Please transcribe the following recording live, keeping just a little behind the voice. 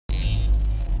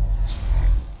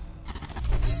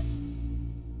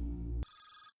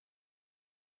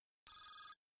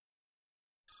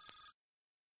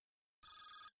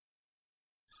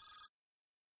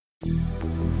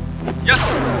Yes,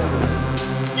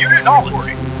 sir. Unit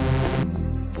reporting.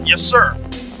 Yes, sir.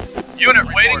 Unit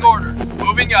waiting order.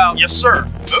 Moving out. Yes, sir.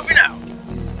 Moving out.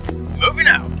 Moving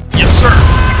out. Yes, sir.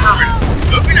 Affirmative.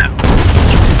 Moving out.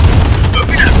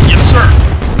 Moving out. Yes, sir.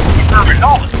 Affirmative.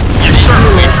 Acknowledged. Yes, sir.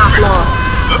 Affirmative. Lost.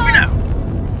 Moving out.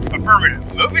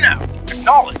 Affirmative. Moving out.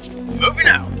 Acknowledged. Moving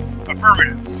out.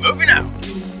 Affirmative. Moving out.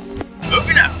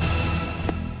 Moving out.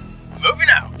 Moving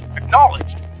out.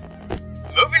 Acknowledged.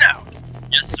 Moving out.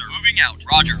 Yes, sir. Moving out.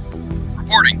 Roger.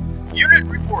 Reporting. Unit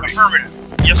reporting. Affirmative.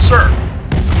 Yes, sir.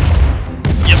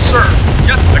 Yes, sir.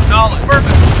 Yes, acknowledged.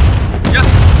 Affirmative. Yes.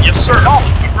 Yes, sir.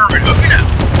 Acknowledged. Affirmative. Moving out.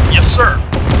 Yes, sir.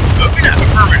 Moving out.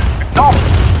 Affirmative.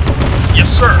 Acknowledged. Yes,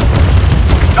 sir.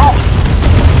 Acknowledged.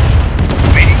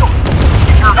 Waiting order.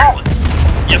 Acknowledged.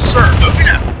 Yes, sir. Moving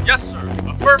out. Yes, sir.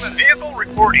 Affirmative. Vehicle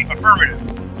reporting. Affirmative.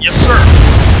 Yes, sir.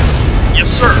 Yes,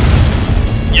 sir.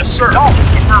 Yes, sir. Acknowledged.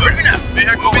 Affirmative. Moving out.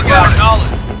 Vehicle moving out.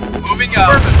 Acknowledged. Moving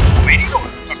out. Affirmative. Waiting order.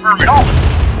 Affirmative. Acknowledged.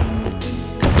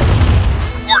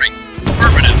 Reporting.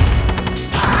 Affirmative.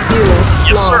 Unit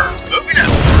Yes, lost. sir. Moving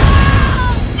out.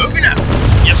 Moving out.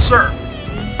 Yes, sir.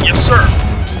 Yes, sir.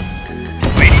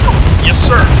 Waiting order. Yes,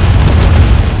 sir.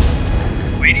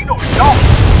 Waiting order.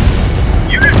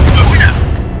 Acknowledged. Unit moving out.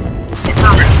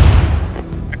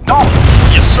 Affirmative.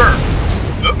 Acknowledged. Yes, sir.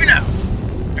 Moving out.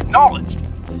 Acknowledged.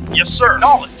 Yes, sir.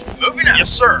 Acknowledged. Moving out. Yes,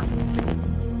 sir.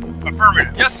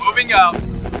 Affirmative. Yes, moving out.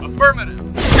 Affirmative.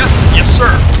 Yes. Yes,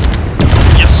 sir.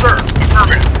 Yes, sir.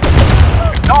 Affirmative.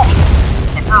 Acknowledged.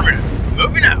 Affirmative.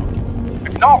 Moving out.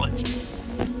 Acknowledged.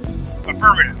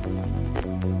 Affirmative.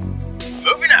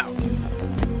 Moving out.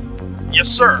 Yes,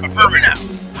 sir. Moving out.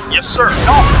 Yes, sir.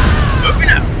 Acknowledged. Moving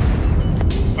out.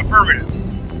 Affirmative.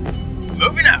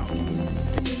 Moving out.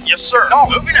 Yes, sir.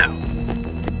 Moving out.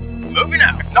 Moving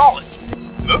out. Acknowledged.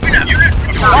 Moving out. Unit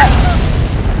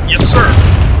affirmative. Yes, sir.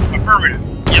 Affirmative.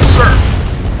 Yes, sir.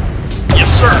 Yes,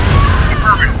 sir.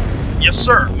 Affirmative. Yes,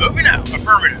 sir. Moving out.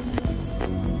 Affirmative.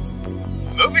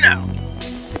 Moving out.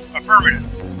 Affirmative.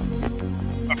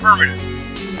 Affirmative.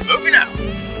 Moving out.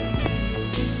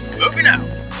 Moving out.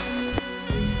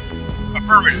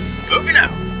 Affirmative. Moving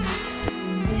out.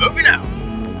 Moving out.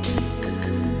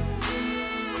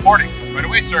 Reporting. Right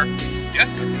away, sir.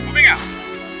 Yes, sir. Moving out.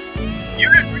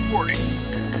 Unit reporting.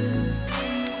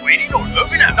 Waiting order.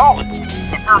 Moving out. Acknowledged.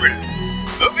 Affirmative.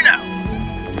 Moving out.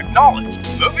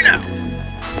 Acknowledged. Moving out.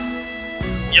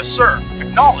 Yes, sir.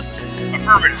 Acknowledged.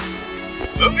 Affirmative.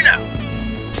 Moving out.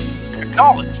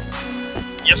 Acknowledged.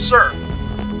 Yes, sir.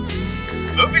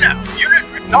 Moving out. Unit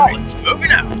acknowledged.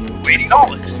 Moving out. Waiting.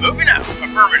 Acknowledged. Moving out.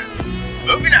 Affirmative.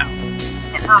 Moving out.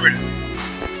 Affirmative.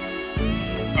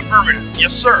 Affirmative.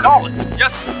 Yes, sir. Acknowledged.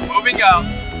 Yes, sir. Moving out.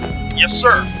 Yes,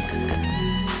 sir.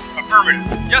 Affirmative.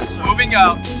 Yes, sir. Moving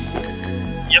out.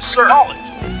 Yes, sir.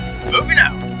 Acknowledged. Moving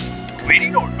out.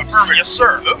 Waiting order. Affirmative. Yes,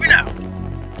 sir. Moving out.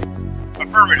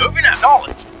 Affirmative. Moving out.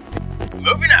 Acknowledged.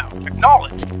 Moving out.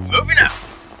 Acknowledged. Moving out.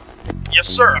 Yes,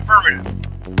 sir. Affirmative.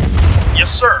 Yes,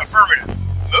 sir. Affirmative.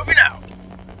 Moving out.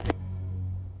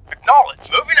 Acknowledged.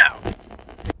 Moving out.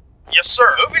 Yes,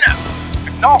 sir. Moving out.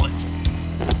 Acknowledged.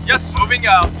 Yes, moving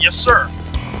out. Yes, sir.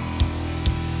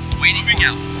 Waiting. Moving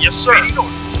out. Yes, sir. Waiting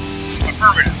orders.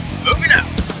 Affirmative. Moving out.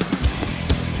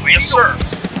 Yes, sir.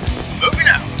 Moving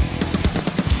out.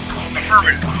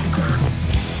 Affirmative.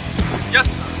 Yes,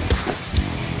 sir.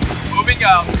 Moving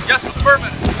out. Yes,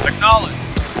 affirmative. Acknowledged.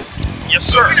 Yes,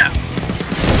 sir. Moving out.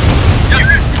 Yes.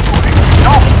 Unit reporting.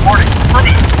 Acknowledged. Reporting.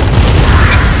 Affirmative.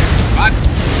 Yes, sir. Roger.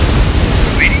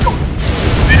 Waiting order.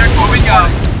 Vehicle moving out.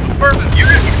 Affirmative.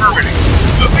 Unit affirmative.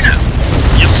 Moving out.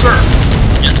 Yes, sir.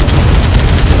 Yes.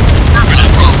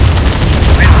 Affirmative.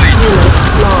 Right away, sir.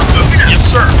 Unit lost. Moving out. Yes,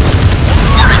 sir.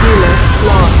 Reporting. Unit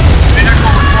lost.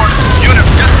 Vehicle reporting. Unit.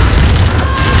 Yes.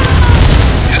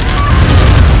 Yes.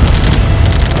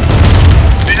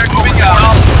 Vehicle moving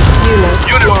out.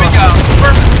 Unit moving lost. out.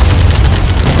 Affirmative.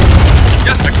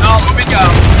 Yes, acknowledged. Moving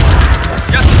out.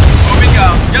 Yes, moving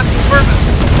out. Yes, affirmative.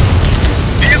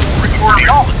 Vehicle reporting.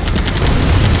 Acknowledged.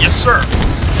 Yes, sir.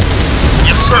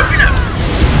 Yes, sir. Moving out.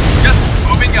 Yes,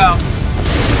 moving out.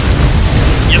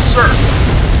 Yes, sir.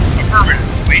 Affirmative.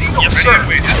 Waiting. Yes, sir.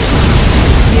 Yes.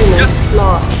 Unit Yes.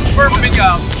 lost. Moving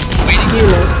out. Waiting.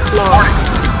 Unit lost.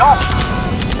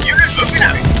 Acknowledged. Unit moving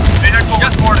out. Vehicle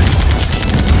reporting.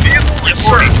 Vehicle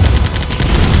reporting.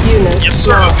 Unit Yes,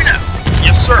 sir. lost. Moving out.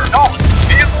 Yes, sir. Acknowledged.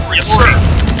 Vehicle reporting.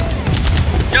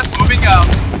 Yes, moving out.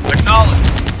 Acknowledged.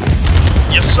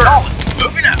 Yes, sir. Acknowledged.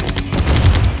 Moving out.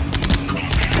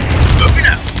 Moving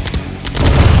out.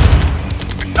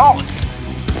 Acknowledged.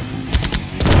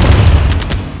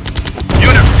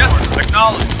 Unit. Yes,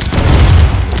 acknowledged.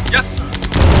 Yes, sir.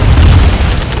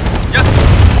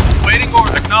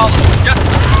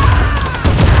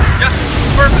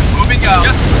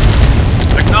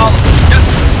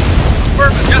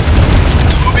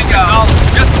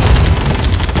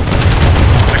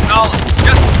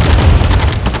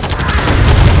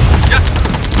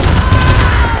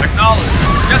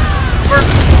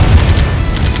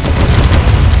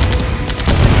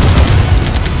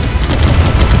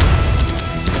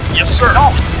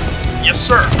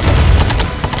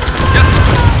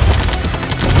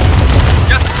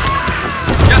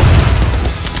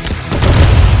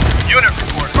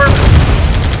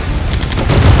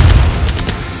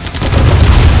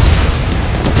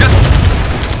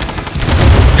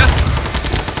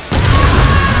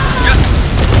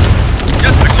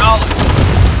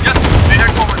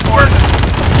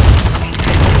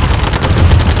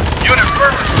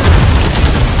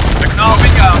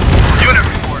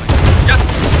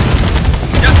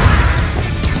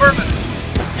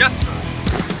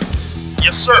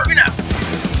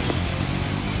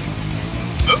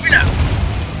 Moving out.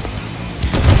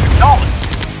 Acknowledged.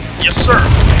 Yes, sir.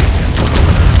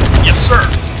 Yes, sir.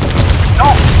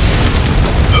 Acknowledged.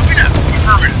 Moving out.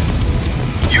 Affirmative.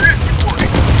 Unit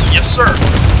reporting. Yes, sir.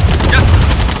 Yes, sir.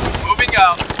 Moving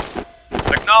out.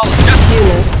 Acknowledged. Yes, sir.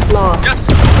 Unit lost. Yes,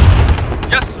 sir.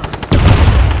 Yes, sir.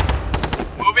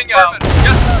 Moving out.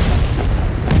 Yes, sir.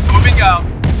 Moving out.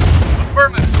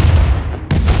 Affirmative.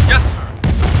 Yes, sir.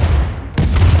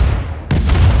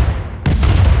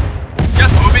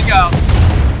 Yes, moving out.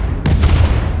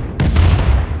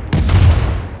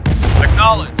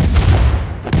 Acknowledge.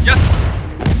 Yes, sir.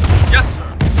 Yes,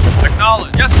 sir.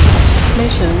 Acknowledge. Yes, sir.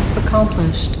 Mission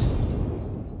accomplished.